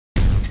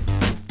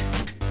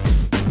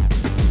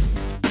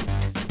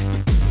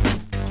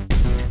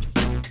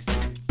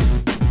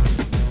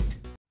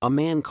A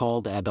man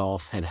called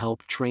Adolf had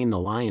helped train the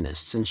lioness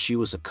since she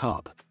was a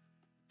cub.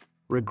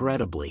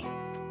 Regrettably,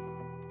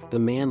 the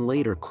man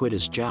later quit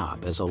his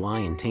job as a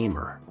lion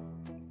tamer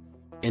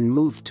and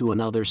moved to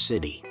another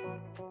city.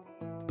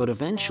 But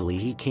eventually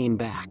he came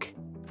back.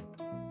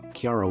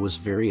 Chiara was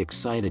very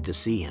excited to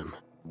see him.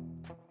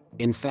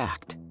 In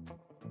fact,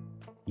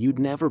 you'd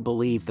never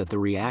believe that the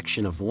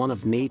reaction of one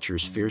of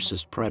nature's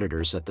fiercest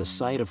predators at the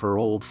sight of her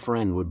old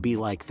friend would be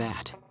like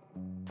that.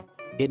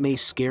 It may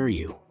scare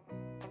you,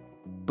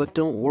 but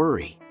don't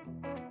worry.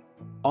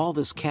 All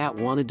this cat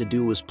wanted to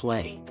do was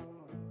play.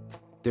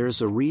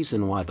 There's a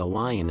reason why the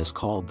lion is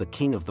called the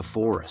king of the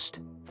forest.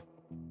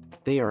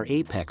 They are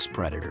apex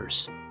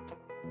predators.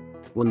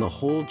 When the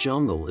whole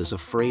jungle is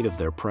afraid of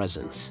their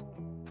presence,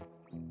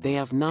 they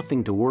have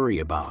nothing to worry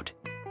about.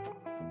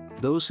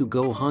 Those who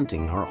go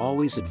hunting are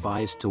always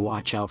advised to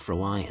watch out for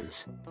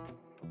lions.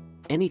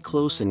 Any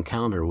close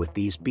encounter with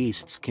these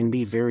beasts can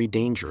be very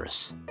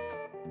dangerous.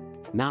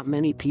 Not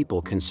many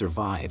people can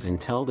survive and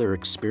tell their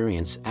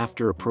experience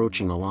after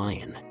approaching a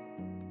lion.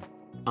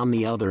 On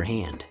the other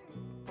hand,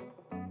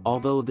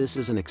 although this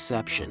is an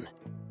exception,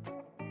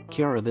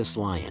 Chiara, this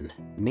lion,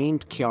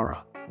 named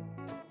Chiara,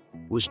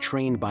 was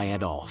trained by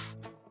Adolf.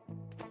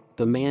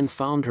 The man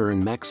found her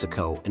in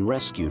Mexico and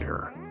rescued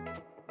her.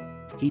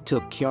 He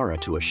took Chiara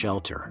to a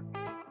shelter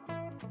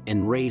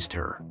and raised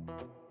her.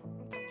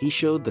 He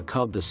showed the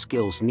cub the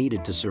skills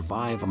needed to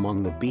survive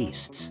among the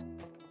beasts.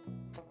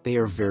 They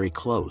are very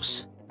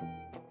close.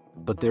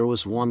 But there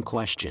was one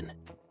question.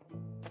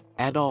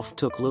 Adolf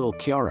took little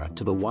Chiara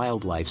to the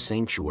wildlife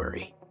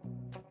sanctuary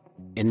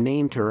and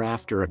named her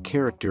after a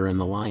character in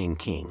The Lion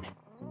King.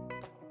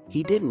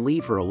 He didn't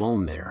leave her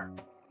alone there.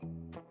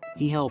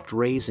 He helped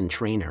raise and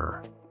train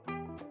her.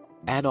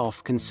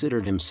 Adolf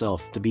considered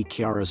himself to be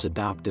Chiara's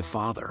adoptive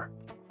father.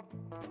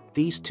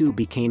 These two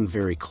became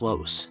very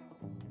close.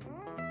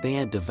 They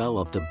had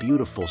developed a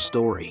beautiful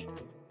story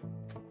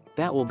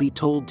that will be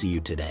told to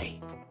you today.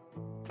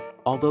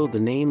 Although the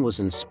name was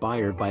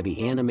inspired by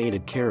the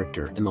animated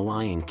character in The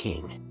Lion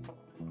King,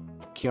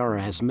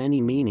 Chiara has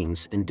many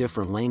meanings in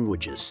different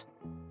languages.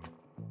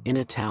 In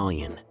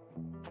Italian,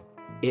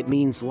 it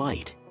means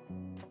light.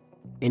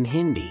 In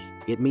Hindi,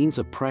 it means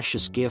a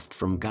precious gift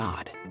from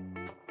God.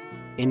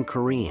 In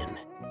Korean,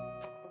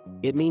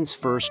 it means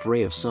first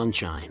ray of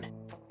sunshine.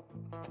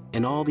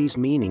 And all these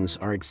meanings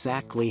are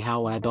exactly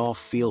how Adolf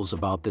feels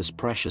about this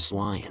precious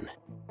lion.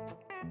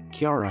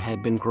 Chiara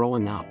had been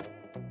growing up.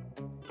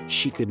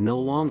 She could no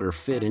longer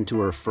fit into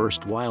her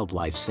first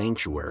wildlife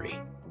sanctuary.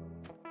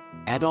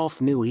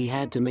 Adolf knew he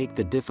had to make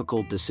the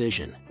difficult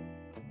decision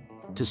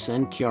to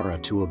send Chiara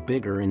to a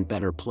bigger and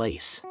better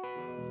place,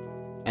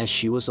 as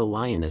she was a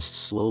lioness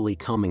slowly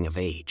coming of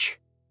age.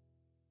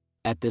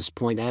 At this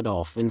point,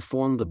 Adolf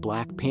informed the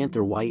Black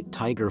Panther White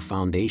Tiger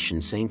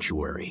Foundation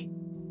Sanctuary.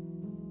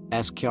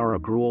 As Chiara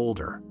grew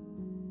older,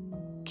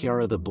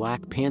 Chiara, the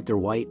Black Panther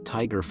White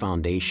Tiger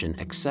Foundation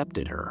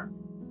accepted her.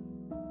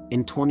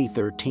 In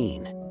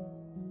 2013,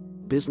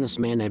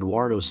 businessman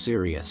Eduardo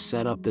Siria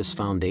set up this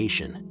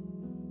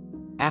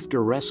foundation.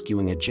 After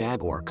rescuing a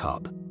jaguar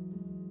cub,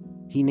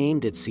 he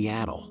named it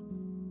Seattle.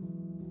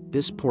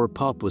 This poor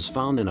pup was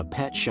found in a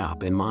pet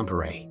shop in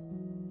Monterey.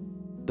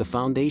 The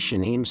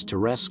foundation aims to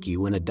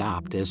rescue and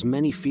adopt as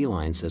many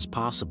felines as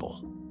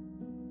possible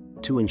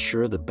to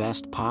ensure the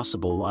best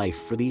possible life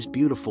for these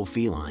beautiful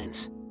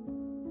felines.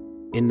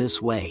 In this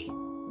way,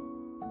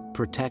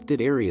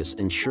 protected areas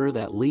ensure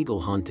that legal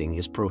hunting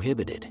is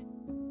prohibited.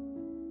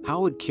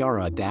 How would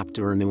Chiara adapt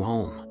to her new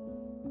home?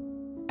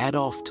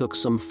 Adolf took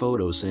some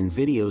photos and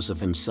videos of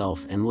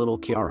himself and little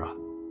Chiara,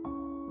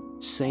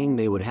 saying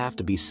they would have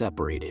to be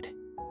separated.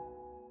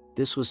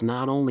 This was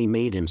not only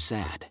made him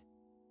sad,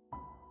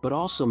 but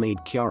also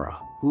made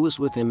Chiara, who was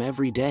with him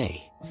every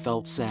day,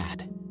 felt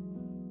sad.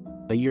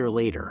 A year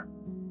later,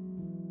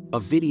 a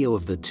video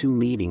of the two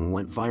meeting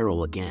went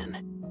viral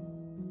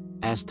again.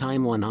 As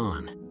time went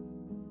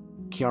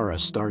on, Chiara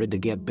started to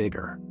get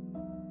bigger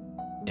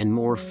and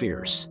more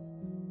fierce.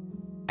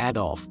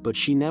 But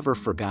she never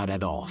forgot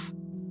Adolf.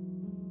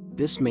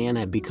 This man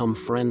had become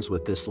friends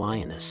with this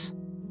lioness.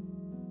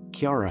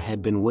 Chiara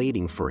had been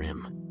waiting for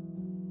him.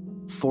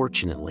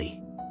 Fortunately,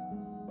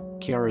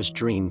 Chiara's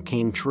dream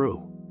came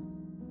true.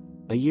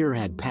 A year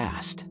had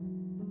passed.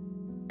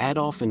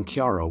 Adolf and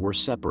Chiara were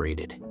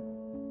separated.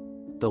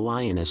 The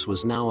lioness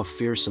was now a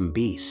fearsome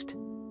beast.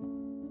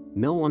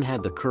 No one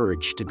had the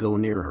courage to go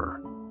near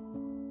her.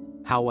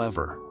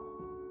 However,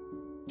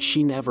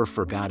 she never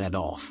forgot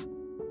Adolf.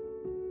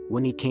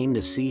 When he came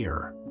to see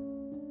her,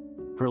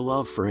 her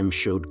love for him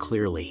showed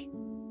clearly.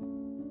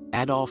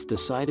 Adolf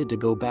decided to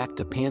go back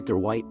to Panther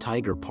White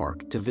Tiger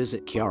Park to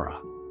visit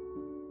Chiara.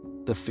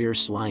 The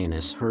fierce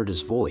lioness heard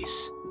his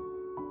voice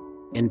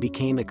and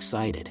became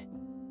excited.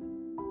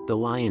 The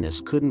lioness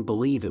couldn't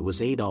believe it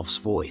was Adolf's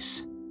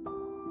voice.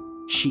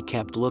 She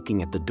kept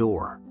looking at the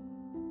door,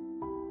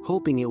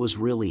 hoping it was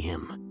really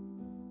him.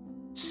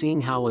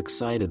 Seeing how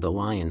excited the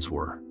lions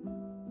were,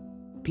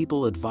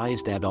 people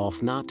advised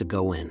Adolf not to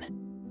go in.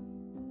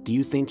 Do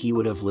you think he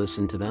would have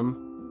listened to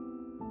them?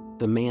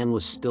 the man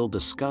was still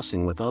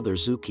discussing with other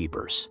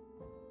zookeepers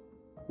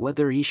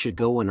whether he should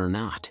go in or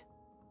not.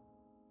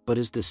 But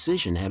his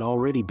decision had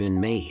already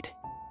been made.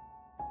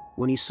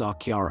 When he saw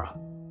Chiara,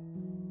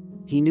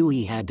 he knew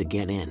he had to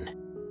get in.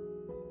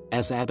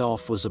 As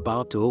Adolf was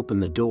about to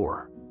open the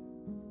door,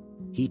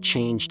 he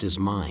changed his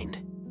mind.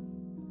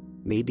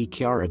 Maybe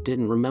Chiara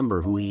didn't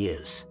remember who he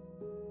is.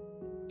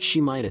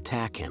 She might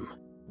attack him.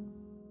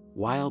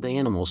 Wild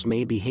animals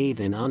may behave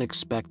in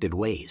unexpected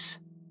ways.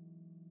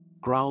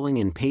 Growling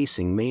and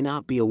pacing may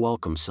not be a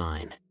welcome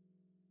sign.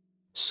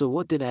 So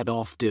what did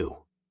Adolf do?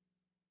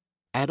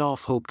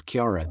 Adolf hoped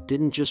Chiara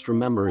didn't just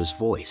remember his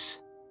voice.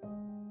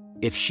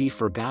 If she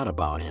forgot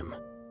about him,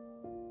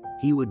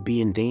 he would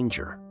be in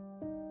danger.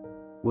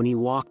 When he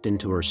walked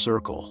into her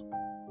circle,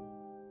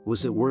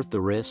 was it worth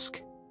the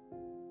risk?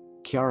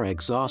 Chiara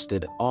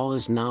exhausted all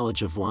his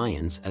knowledge of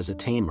lions as a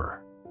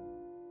tamer.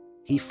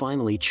 He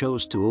finally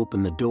chose to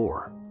open the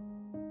door.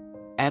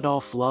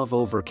 Adolf's love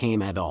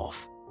overcame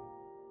Adolf.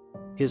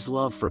 His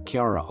love for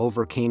Chiara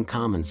overcame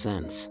common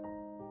sense.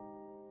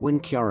 When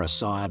Chiara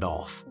saw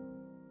Adolf,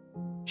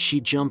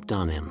 she jumped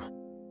on him,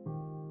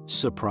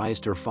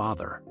 surprised her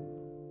father.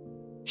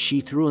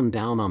 She threw him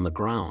down on the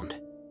ground.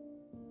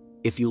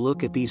 If you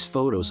look at these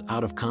photos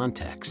out of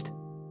context,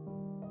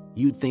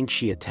 you'd think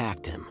she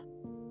attacked him.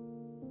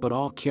 But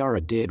all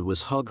Chiara did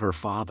was hug her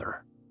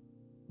father.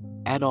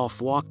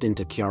 Adolf walked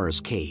into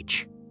Chiara's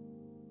cage.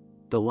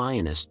 The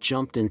lioness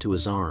jumped into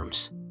his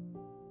arms.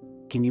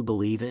 Can you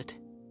believe it?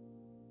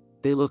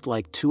 They looked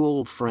like two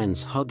old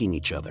friends hugging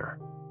each other.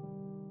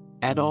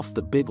 Adolf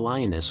the big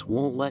lioness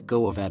won't let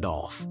go of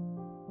Adolf.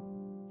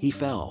 He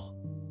fell.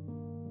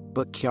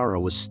 But Chiara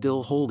was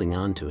still holding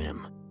on to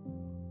him.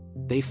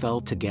 They fell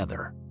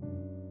together.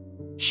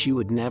 She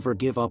would never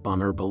give up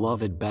on her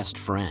beloved best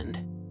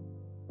friend.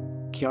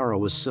 Chiara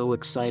was so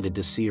excited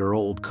to see her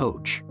old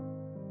coach.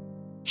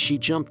 She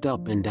jumped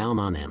up and down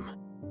on him.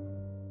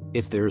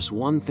 If there's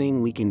one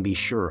thing we can be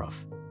sure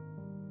of,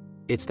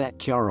 it's that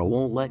Chiara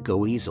won't let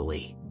go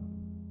easily.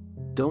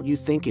 Don't you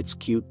think it's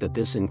cute that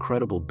this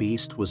incredible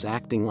beast was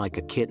acting like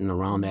a kitten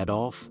around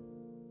Adolf?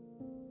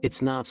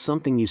 It's not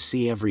something you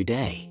see every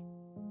day.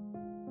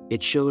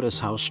 It showed us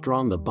how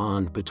strong the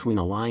bond between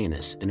a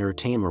lioness and her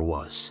tamer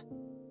was.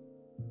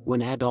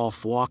 When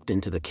Adolf walked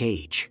into the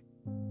cage,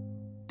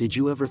 did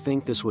you ever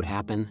think this would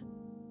happen?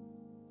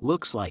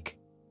 Looks like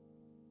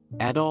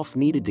Adolf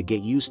needed to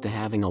get used to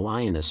having a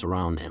lioness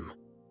around him,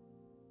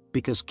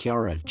 because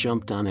Chiara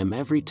jumped on him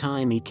every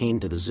time he came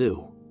to the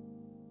zoo.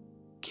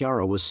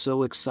 Chiara was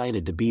so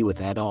excited to be with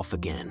Adolf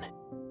again.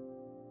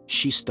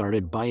 She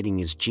started biting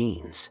his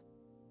jeans.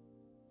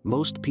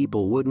 Most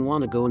people wouldn't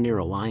want to go near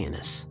a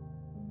lioness,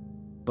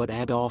 but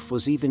Adolf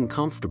was even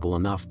comfortable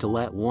enough to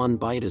let one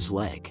bite his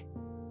leg.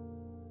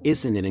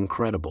 Isn't it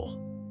incredible?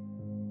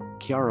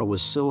 Chiara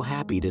was so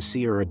happy to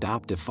see her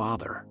adoptive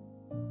father.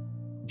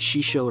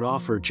 She showed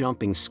off her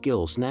jumping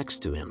skills next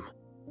to him.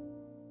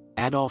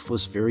 Adolf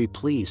was very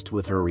pleased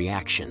with her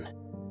reaction.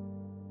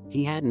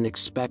 He hadn't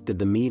expected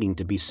the meeting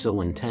to be so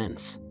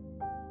intense.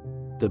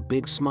 The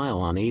big smile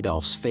on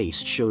Adolf's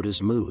face showed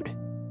his mood.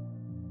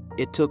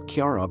 It took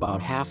Chiara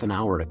about half an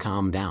hour to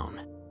calm down.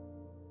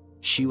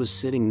 She was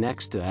sitting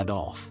next to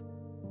Adolf.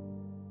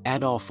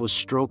 Adolf was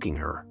stroking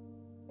her.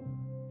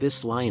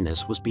 This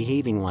lioness was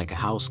behaving like a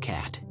house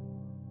cat.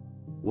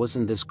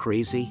 Wasn't this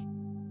crazy?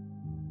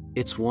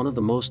 It's one of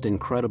the most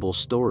incredible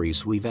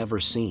stories we've ever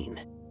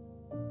seen.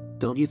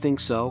 Don't you think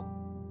so?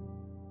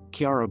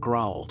 Chiara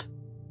growled,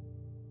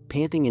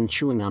 panting and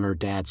chewing on her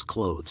dad's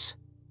clothes,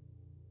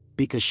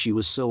 because she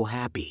was so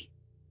happy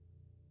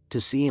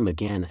to see him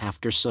again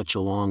after such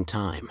a long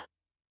time.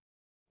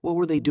 What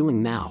were they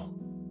doing now?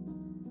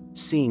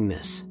 Seeing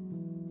this,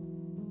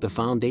 the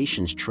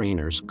Foundation's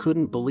trainers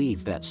couldn't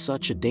believe that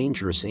such a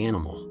dangerous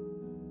animal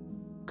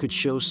could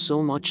show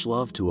so much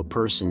love to a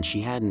person she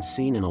hadn't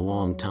seen in a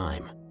long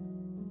time.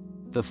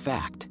 The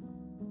fact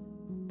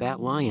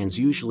that lions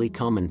usually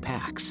come in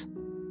packs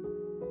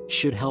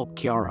should help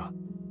Chiara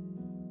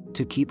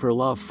to keep her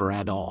love for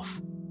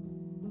Adolf.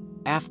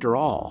 After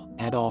all,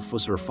 Adolf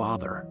was her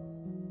father.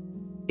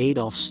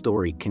 Adolf's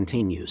story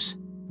continues.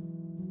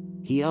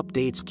 He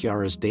updates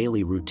Chiara's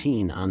daily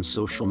routine on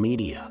social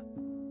media,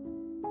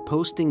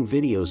 posting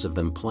videos of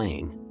them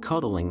playing,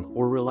 cuddling,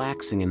 or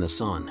relaxing in the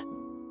sun.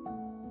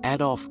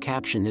 Adolf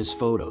captioned his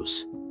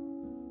photos,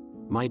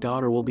 "My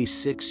daughter will be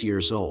 6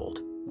 years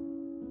old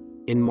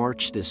in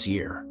March this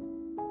year."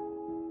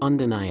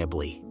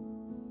 Undeniably,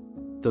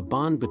 the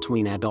bond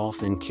between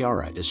Adolf and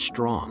Chiara is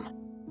strong,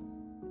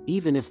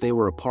 even if they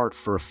were apart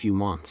for a few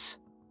months.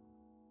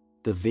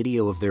 The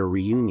video of their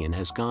reunion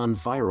has gone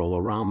viral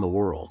around the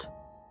world.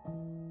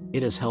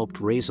 It has helped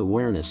raise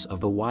awareness of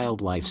the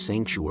wildlife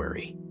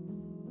sanctuary.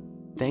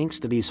 Thanks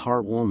to these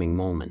heartwarming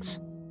moments,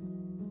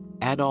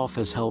 Adolf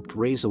has helped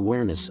raise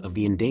awareness of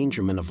the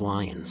endangerment of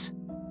lions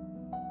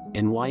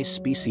and why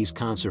species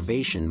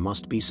conservation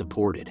must be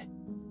supported.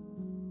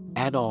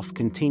 Adolf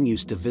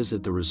continues to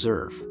visit the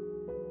reserve,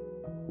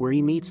 where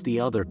he meets the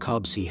other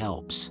cubs he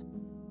helps.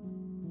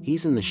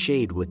 He's in the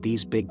shade with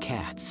these big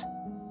cats,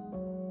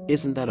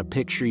 Isn't that a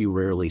picture you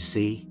rarely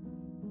see?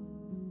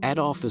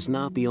 Adolf is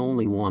not the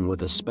only one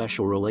with a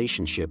special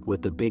relationship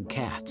with the big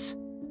cats.